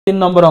3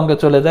 নম্বর অঙ্কে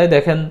চলে যাই।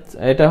 দেখেন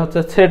এটা হচ্ছে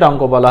সেট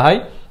অঙ্ক বলা হয়।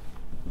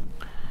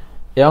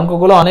 এই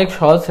অঙ্কগুলো অনেক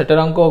সহজ, সেটের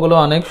অঙ্কগুলো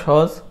অনেক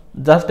সহজ,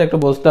 জাস্ট একটু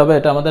বুঝতে হবে।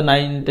 এটা আমাদের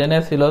 9-10 এ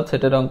ছিল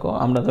সেটের অঙ্ক,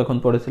 আমরা যখন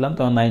পড়েছিলাম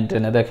তখন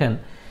 9-10 এ। দেখেন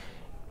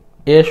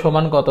এ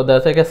সমান কত দেওয়া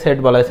আছে, একে সেট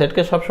বলা হয়।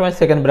 সেটকে সবসময়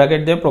সেকেন্ড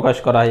ব্র্যাকেট দিয়ে প্রকাশ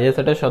করা হয়। এ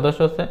সেটের সদস্য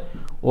হচ্ছে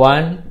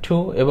 1, 2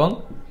 এবং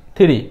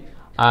 3।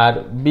 আর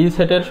বি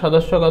সেটের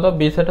সদস্য কত,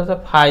 বি সেট হচ্ছে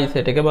ফাই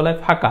সেট, একে বলা হয়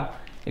ফাঁকা,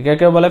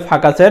 একে বলা হয়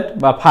ফাঁকা সেট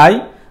বা ফাই।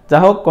 যা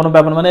হোক কোনো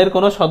ব্যাপার, মানে এর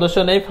কোনো সদস্য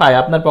নেই ফাই।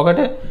 আপনার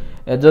পকেটে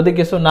যদি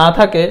কিছু না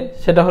থাকে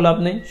সেটা হলো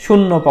আপনি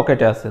শূন্য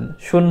পকেটে আছেন,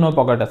 শূন্য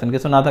পকেটে আছেন,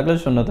 কিছু না থাকলে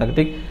শূন্য থাকে।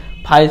 ঠিক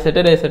ফাই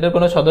সেটের এই সেটের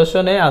কোনো সদস্য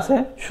নেই, আছে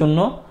শূন্য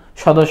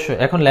সদস্য।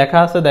 এখন লেখা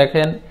আছে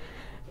দেখেন,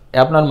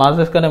 আপনার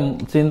মাঝখানে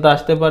চিন্তা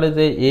আসতে পারে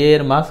যে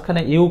এর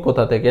মাঝখানে ইউ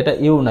কোথা থেকে, এটা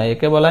ইউ নয়,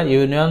 একে বলা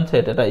ইউনিয়ন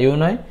সেট, এটা ইউ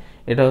নয়,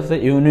 এটা হচ্ছে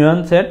ইউনিয়ন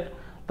সেট।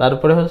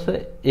 তারপরে হচ্ছে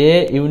এ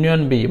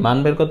ইউনিয়ন বি, মান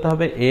বের করতে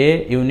হবে এ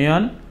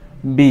ইউনিয়ন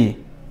বি।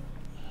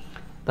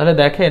 তাহলে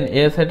দেখেন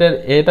এ সেটের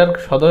এটার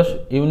সদস্য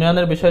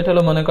ইউনিয়নের বিষয়টা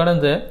হলো, মনে করেন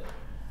যে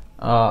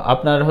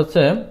আপনার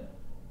হচ্ছে,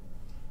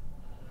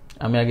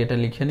 আমি আগে এটা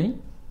লিখে নিই।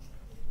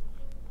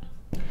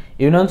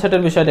 ইউনিয়ন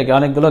সেটের বিষয়টা কি,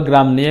 অনেকগুলো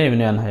গ্রাম নিয়ে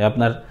ইউনিয়ন হয়।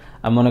 আপনার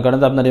মনে করেন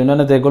যে আপনার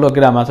ইউনিয়নে যেগুলো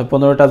গ্রাম আছে,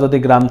 15টা যদি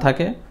গ্রাম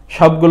থাকে,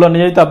 সবগুলো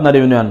নিয়েই তো আপনার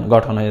ইউনিয়ন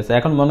গঠন হয়েছে।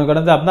 এখন মনে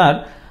করেন যে আপনার,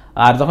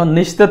 আর যখন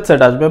নিশ্চিত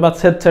সেট আসবে বা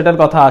সেট সেটের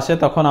কথা আসে,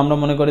 তখন আমরা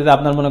মনে করি যে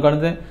আপনার মনে করেন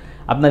যে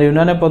আপনার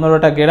ইউনিয়নে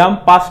 15টা গ্রাম,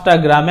 5টা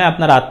গ্রামে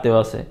আপনার আত্মীয়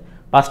আছে,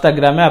 5টা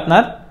গ্রামে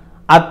আপনার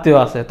আত্মীয়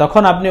আছে।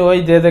 তখন আপনি ওই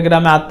যে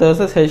গ্রামে আত্মীয়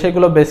আছে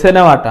সেগুলো বেছে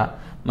নেওয়াটা,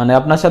 মানে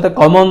আপনার সাথে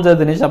কমন যে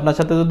জিনিস, আপনার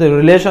সাথে যদি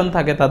রিলেশন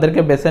থাকে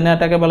তাদেরকে বেছে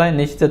নেওয়াটাকে বলা হয়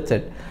নিশ্চিত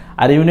সেট।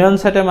 আর ইউনিয়ন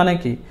সেটে মানে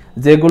কি,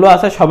 যেগুলো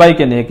আছে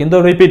সবাইকে নিয়ে কিন্তু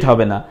রিপিট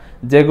হবে না,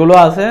 যেগুলো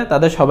আছে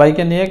তাদের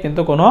সবাইকে নিয়ে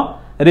কিন্তু কোনো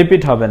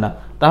রিপিট হবে না।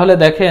 তাহলে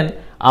দেখেন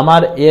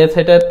আমার এ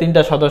সেটের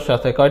 3টা সদস্য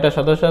আছে, কয়টা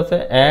সদস্য আছে,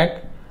 1,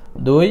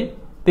 2,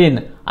 3।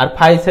 আর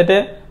ফাই সেটে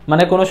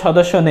মানে কোনো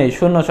সদস্য নেই,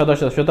 শূন্য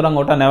সদস্য, সুতরাং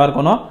ওটা নেওয়ার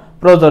কোনো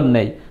প্রয়োজন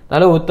নেই।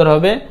 তাহলে উত্তর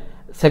হবে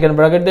সেকেন্ড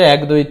ব্র্যাকেট দিয়ে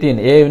 1, 2, 3।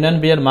 এ ইউনিয়ন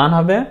বি এর মান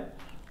হবে,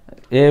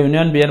 এ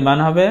ইউনিয়ন বি এর মান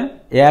হবে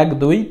 1,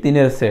 2, 3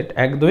 এর সেট,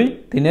 1, 2,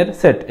 3 এর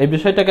সেট। এই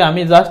বিষয়টাকে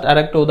আমি জাস্ট আর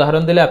একটা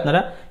উদাহরণ দিলে আপনারা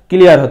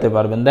ক্লিয়ার হতে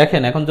পারবেন।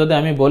 দেখেন এখন যদি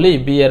আমি বলি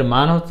বি এর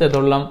মান হচ্ছে,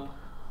 ধরলাম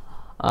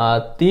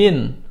 3,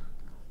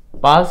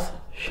 5,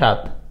 7,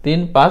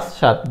 3, 5,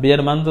 7, বি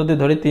এর মান যদি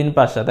ধরি 3,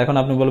 5, 7। এখন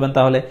আপনি বলবেন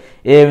তাহলে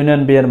এ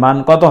ইউনিয়ন বি এর মান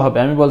কত হবে?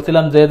 আমি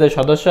বলছিলাম যে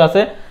সদস্য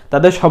আছে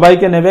তাদের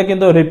সবাইকে নেবে,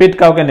 কিন্তু রিপিট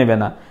কাউকে নেবে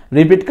না,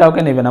 রিপিট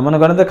কাউকে নেবে না। মনে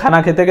করেন যে খানা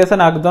খেতে গেছেন,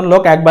 একজন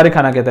লোক একবারই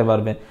খানা খেতে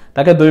পারবে,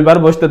 তাকে 2বার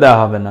বসতে দেওয়া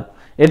হবে না।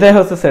 এটাই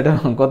হচ্ছে সেটের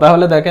অঙ্ক।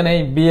 তাহলে দেখেন এই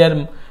বি এর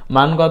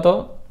মান কত,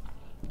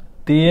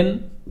 3,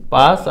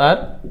 5 আর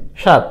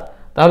 7।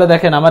 তাহলে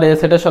দেখেন আমার এ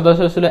সেটের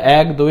সদস্য ছিল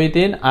 1, 2,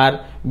 3, আর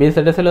বি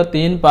সেটে ছিল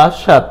 3, 5,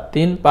 7,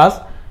 3, 5,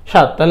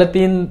 7। তাহলে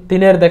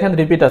 3 এর দেখেন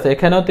রিপিট আছে,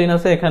 এখানেও 3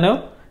 আছে, এখানেও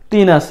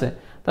 3 আছে।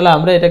 তাহলে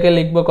আমরা এটাকে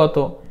লিখবো কত,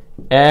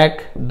 1,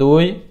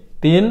 2,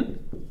 3,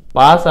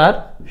 5 আর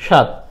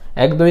 7,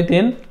 1, 2,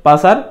 3,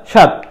 5 আর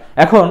 7।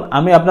 এখন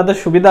আমি আপনাদের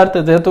সুবিধার্থে,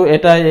 যেহেতু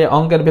এটা এই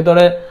অঙ্কের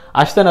ভিতরে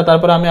আসছে না,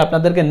 তারপরে আমি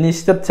আপনাদেরকে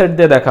নিশ্চিত সেট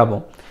দিয়ে দেখাবো।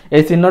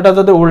 এই চিহ্নটা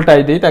যদি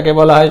উল্টাই দিই, তাকে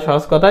বলা হয়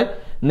সহজ কথায়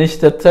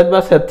নিশ্চিত সেট বা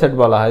সেট সেট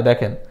বলা হয়।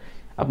 দেখেন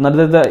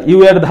আপনাদের যে ইউ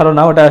এর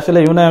ধারণা, ওটা আসলে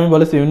ইউ নয়, আমি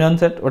বলেছি ইউনিয়ন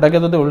সেট, ওটাকে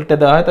যদি উল্টে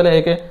দেওয়া হয় তাহলে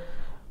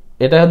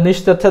এটা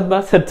নিশ্চিত সেট বা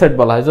সেট সেট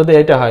বলা হয়। যদি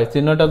এটা হয়,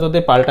 চিহ্নটা যদি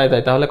পাল্টাই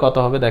যায়, তাহলে কত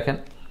হবে দেখেন,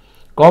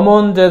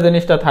 কমন যে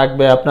জিনিসটা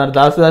থাকবে, আপনার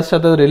যার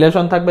সাথে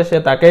রিলেশন থাকবে সে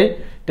তাকেই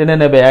টেনে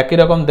নেবে, একই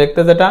রকম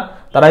দেখতে যেটা,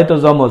 তারাই তো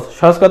যমজ।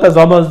 সহজ কথা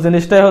যমজ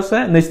জিনিসটাই হচ্ছে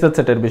নিশ্চিত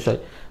সেটের বিষয়।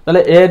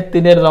 তাহলে এর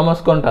 3 এর যমজ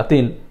কোনটা,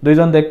 3,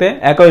 দুইজন দেখতে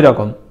একই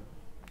রকম,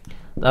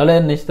 তাহলে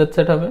নিশ্চিত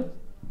সেট হবে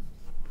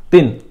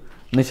 3,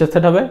 নিশ্চিত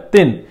সেট হবে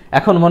 3।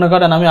 এখন মনে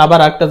করেন আমি আবার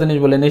একটা জিনিস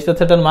বলি, নিশ্চিত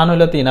সেটের মান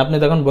হলো 3। আপনি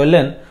যখন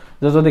বললেন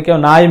যে যদি কেউ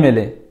নাই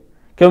মেলে,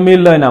 কেউ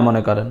মিললই না,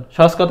 মনে করেন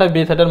সহজ কথায়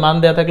বি সেটের মান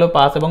দেওয়া থাকলো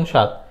 5 এবং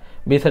 7,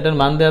 বি সেটের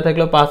মান দেওয়া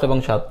থাকলো 5 এবং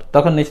 7,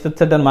 তখন নিশ্চিত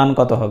সেটের মান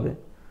কত হবে?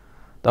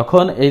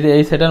 তখন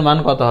এই সেটের মান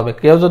কত হবে?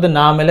 কেউ যদি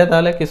না মেলে,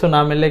 তাহলে কিছু না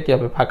মিললে কি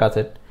হবে, ফাঁকা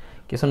সেট।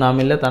 কিছু না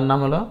মিললে তার নাম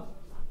হলো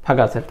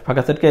ফাঁকা সেট।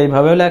 ফাঁকা সেটকে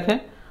এইভাবেও লেখে,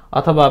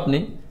 অথবা আপনি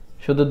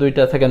শুধু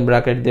 2টা সেকেন্ড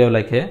ব্র্যাকেট দিয়েও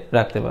লিখে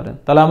রাখতে পারেন।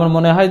 তাহলে আমার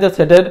মনে হয় যে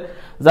সেটের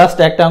জাস্ট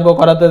একটা অঙ্ক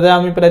করাতে যায়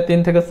আমি প্রায় 3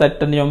 থেকে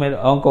 4টা নিয়মের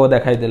অঙ্কও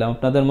দেখাই দিলাম।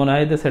 আপনাদের মনে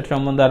হয় যে সেট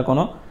সম্বন্ধে আর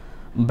কোনো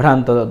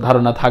ভ্রান্ত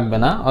ধারণা থাকবে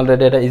না,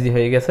 অলরেডি এটা ইজি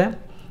হয়ে গেছে।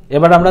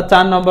 এবার আমরা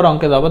 4 নম্বর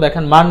অঙ্কে যাব।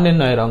 দেখেন মান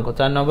নির্ণয়ের অঙ্ক।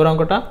 4 নম্বর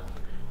অঙ্কটা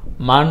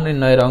মান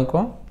নির্ণয়ের অঙ্ক।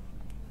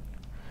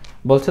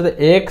 বলছে যে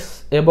এক্স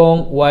এবং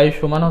ওয়াই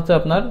সমান হচ্ছে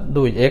আপনার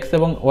 2, এক্স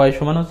এবং ওয়াই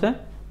সমান হচ্ছে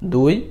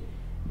 2,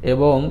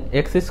 এবং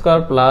x square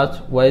plus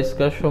Y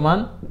square সমান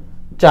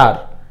 4।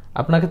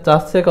 আপনাকে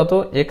চাচ্ছে কত,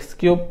 এক্স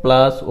কিউব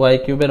প্লাস ওয়াই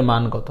কিউবের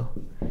মান কত।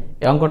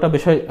 এই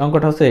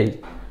অঙ্কটা হচ্ছে এই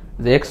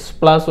যে এক্স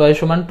প্লাস ওয়াই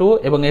সমান 2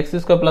 এবং x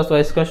square plus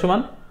Y square সমান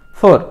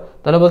 4।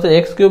 তাহলে বলছে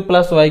এক্স কিউব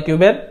প্লাস ওয়াই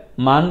কিউবের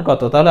মান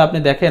কত। তাহলে আপনি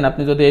দেখেন,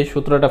 আপনি যদি এই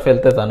সূত্রটা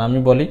ফেলতে চান, আমি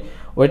বলি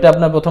ওইটা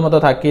আপনার প্রথমত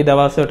থাকিয়ে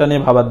দেওয়া আছে, ওটা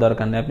নিয়ে ভাবার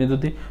দরকার নেই। আপনি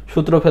যদি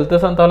সূত্র ফেলতে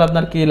চান তাহলে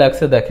আপনার কি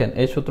লাগছে দেখেন,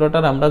 এই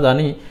সূত্রটার আমরা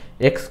জানি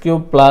এক্স কিউব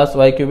প্লাস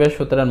ওয়াই কিউবের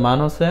সূত্রের মান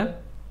হচ্ছে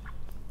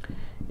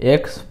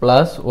x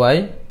plus Y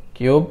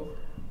cube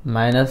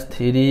minus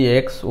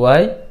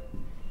 3xy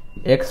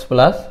x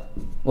plus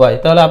Y.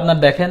 তাহলে আপনার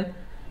দেখেন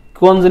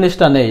কোন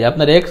জিনিসটা নেই,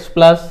 আপনার এক্স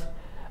প্লাস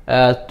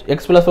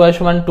ওয়াই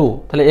সমান 2,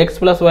 তাহলে এক্স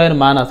প্লাস ওয়াই এর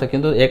মান আছে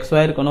কিন্তু এক্স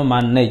ওয়াই এর কোনো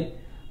মান নেই।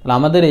 তাহলে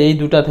আমাদের এই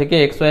দুটা থেকে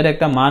এক্স ওয়াই এর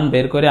একটা মান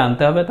বের করে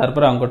আনতে হবে,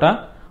 তারপরে অঙ্কটা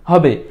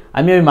হবে।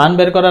 আমি ওই মান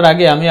বের করার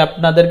আগে আমি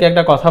আপনাদেরকে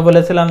একটা কথা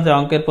বলেছিলাম যে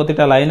অঙ্কের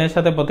প্রতিটা লাইনের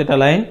সাথে প্রতিটা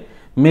লাইন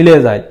মিলে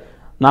যায়,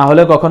 না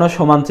হলে কখনো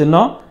সমান চিহ্ন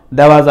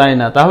দেওয়া যায়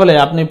না। তাহলে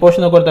আপনি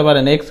প্রশ্ন করতে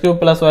পারেন x cube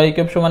plus Y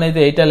cube সমান এই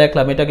যে এইটা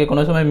লিখলাম, এটা কি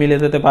কোনো সময় মিলে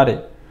যেতে পারে?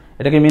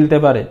 এটা কি মিলতে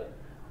পারে?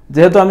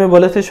 যেহেতু আমি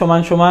বলেছি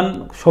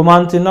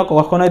সমান চিহ্ন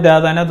কখনোই দেওয়া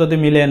যায় না যদি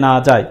মিলে না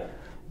যায়।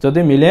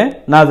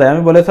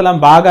 আমি বলেছিলাম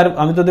বাঘ আর,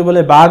 আমি যদি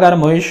বলি বাঘ আর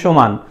মহিষ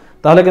সমান,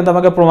 তাহলে কিন্তু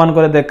আমাকে প্রমাণ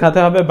করে দেখাতে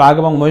হবে বাঘ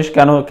এবং মহিষ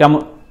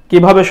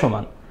কিভাবে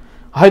সমান।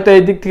 হয়তো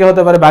এই দিক থেকে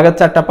হতে পারে বাঘের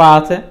 4টা পা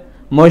আছে,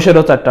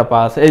 মহিষেরও 4টা পা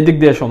আছে, এই দিক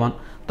দিয়ে সমান।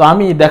 তো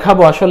আমি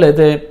দেখাবো আসলে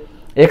যে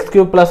x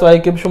cube plus Y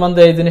cube সমান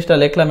যে এই জিনিসটা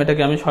লিখলাম,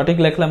 এটাকে আমি সঠিক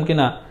লিখলাম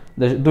কিনা,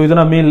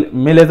 দুইজনা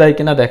মিলে যায়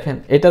কিনা দেখেন।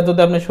 এটা যদি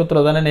আপনি সূত্র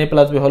জানেন, a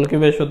প্লাস বি হোল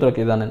কিউবের সূত্র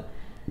কি জানেন?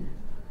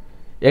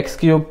 X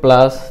cube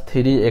plus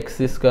 3x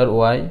square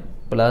Y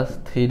plus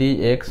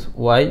 3x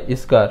Y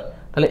square.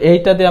 তাহলে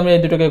এইটা দিয়ে আমরা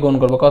এই দুটোকে গুণ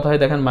করবো, কত হয়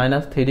দেখেন,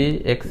 minus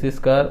 3x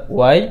square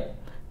Y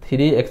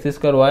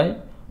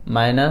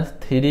minus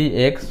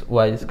 3x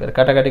Y square.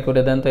 কাটাকাটি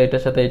করে দেন তো,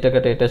 এটার সাথে এটা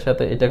কাটে, এটার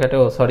সাথে এটা কাটে,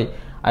 ও সরি,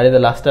 আর এই যে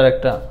লাস্টার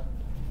একটা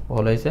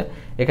ভুল হয়েছে,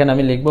 এখানে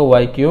আমি লিখবো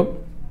Y cube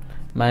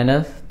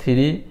minus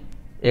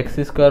 3x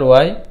square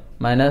Y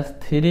minus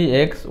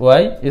 3x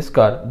Y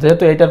square.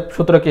 যেহেতু এটার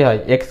সূত্র কি হয়,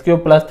 x cube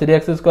plus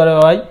 3x square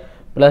Y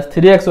plus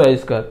 3x Y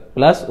square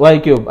plus Y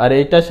cube, আর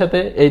এইটার সাথে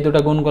এই দুটা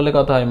গুণ করলে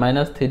কত হয়,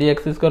 minus 3x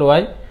square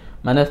Y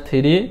minus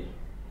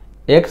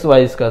 3x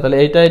Y square. তাহলে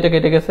এটা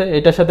কেটে গেছে,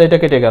 এটার সাথে এটা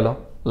কেটে গেল,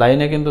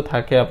 লাইনে কিন্তু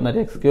থাকে আপনার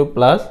x cube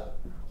plus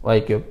Y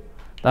cube.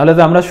 তাহলে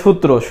যে আমরা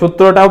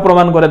সূত্রটাও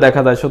প্রমাণ করে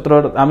দেখা যায়।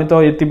 আমি তো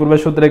ইতিপূর্বে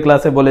সূত্রের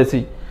ক্লাসে বলেছি।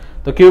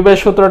 তো কিউবের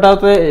সূত্রটাও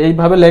তো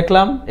এইভাবে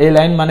লিখলাম, এই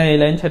লাইন মানে এই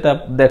লাইন, সেটা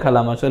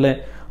দেখালাম। আসলে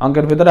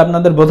অঙ্কের ভিতরে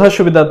আপনাদের বোঝার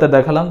সুবিধার্থে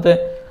দেখালাম। যে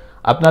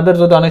আপনাদের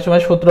যদি অনেক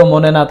সময় সূত্র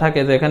মনে না থাকে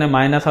যে এখানে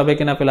মাইনাস হবে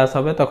কিনা প্লাস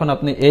হবে, তখন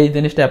আপনি এই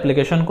জিনিসটা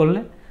অ্যাপ্লিকেশন করলে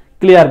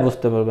ক্লিয়ার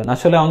বুঝতে পারবেন।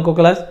 আসলে অঙ্ক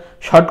ক্লাস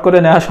শর্ট করে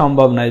নেওয়া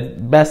সম্ভব নয়,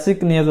 বেসিক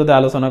নিয়ে যদি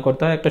আলোচনা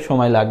করতে হয় একটা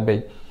সময় লাগবেই।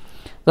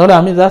 তাহলে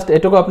আমি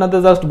এটুকু আপনাদের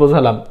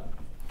বোঝালাম।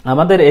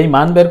 আমাদের এই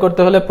মান বের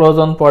করতে হলে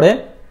প্রয়োজন পড়ে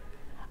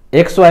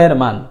এক্স ওয়াই এর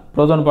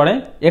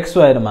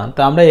মান। তো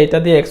আমরা এটা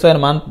দিয়ে এক্স ওয়াই এর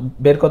মান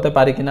বের করতে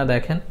পারি কিনা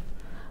দেখেন।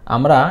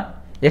 আমরা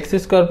x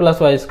square plus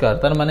Y square,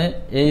 তার মানে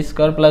এ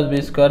স্কোয়ার প্লাস বি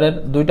স্কোয়ারের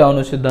দুইটা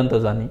অনুসিদ্ধান্ত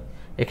জানি।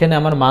 এখানে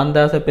আমার মান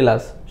দেওয়া আছে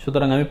প্লাস,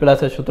 সুতরাং আমি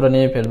প্লাসের সূত্র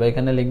নিয়ে ফেলবো।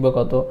 এখানে লিখবো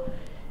কত,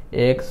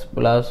 x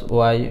plus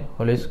Y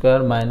whole square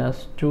minus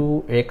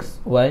 2x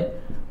Y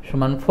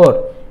সমান 4।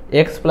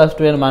 এক্স প্লাস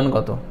 2 এর মান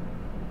কত,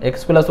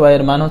 এক্স প্লাস ওয়াই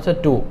এর মান হচ্ছে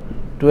 2,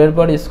 2 এর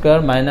পর স্কোয়ার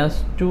মাইনাস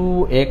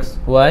 2x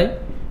ওয়াই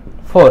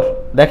 4।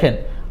 দেখেন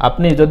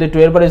আপনি যদি 2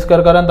 এর পর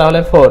স্কোয়ার করেন তাহলে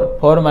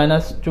 4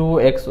 মাইনাস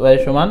 2x ওয়াই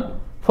সমান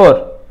 4।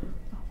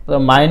 তো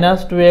মাইনাস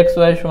 2x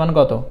ওয়াই সমান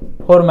কত,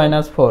 4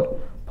 মাইনাস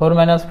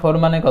 4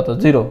 মানে কত,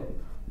 0।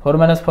 4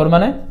 মাইনাস 4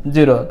 মানে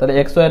 0, তাহলে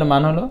x ওয়াই এর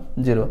মান হলো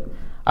 0।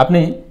 আপনি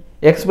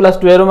x প্লাস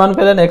 2 এর মান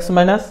পেলেন, x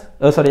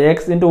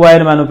ইন্টু ওয়াই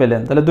এর মানও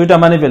পেলেন, তাহলে দুইটা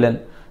মানই পেলেন।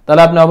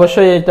 তাহলে আপনি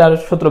অবশ্যই এটার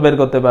সূত্র বের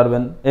করতে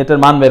পারবেন, এটার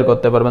মান বের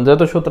করতে পারবেন,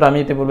 যেহেতু সূত্র আমি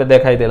ইতিপূর্বে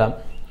দেখাই দিলাম।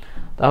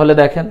 তাহলে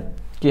দেখেন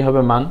কি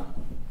হবে মান,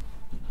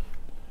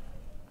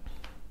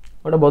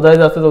 ওটা বোঝাই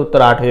যাচ্ছে যে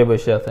উত্তর 8 হয়ে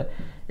বসে আছে।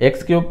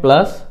 X cube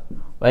plus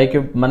Y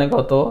cube মানে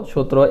কত,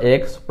 সূত্র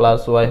x plus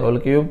Y whole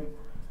cube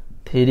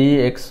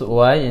 3x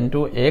Y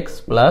into x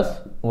plus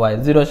Y.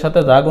 0 এর সাথে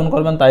যা গুণ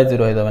করবেন তাই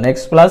 0 হয়ে যাবেন।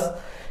 এক্স প্লাস,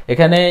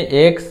 এখানে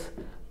এক্স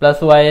প্লাস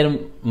ওয়াই এর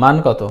মান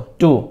কত,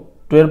 2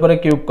 এর পরে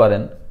কিউব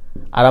করেন,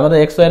 আর আমাদের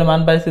এক্স ওয়াই এর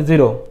মান পাইছি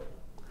 0,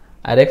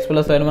 আর এক্স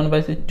প্লাস ওয়াই এর মান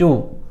পাইছি 2।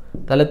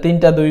 তাহলে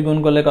 3টা 2 গুণ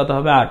করলে কত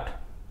হবে,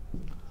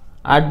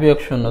 8 বিয়োগ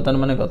 0, তার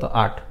মানে কত,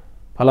 8।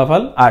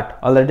 ফলাফল 8।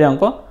 অলরেডি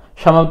অঙ্ক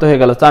সমাপ্ত হয়ে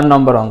গেল, 4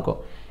 নম্বর অঙ্ক।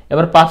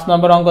 এবার 5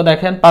 নম্বর অঙ্ক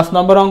দেখেন। 5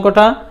 নম্বর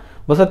অঙ্কটা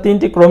বলছে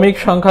 3টি ক্রমিক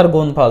সংখ্যার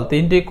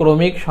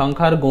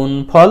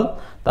গুণফল,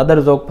 তাদের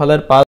যোগফলের 5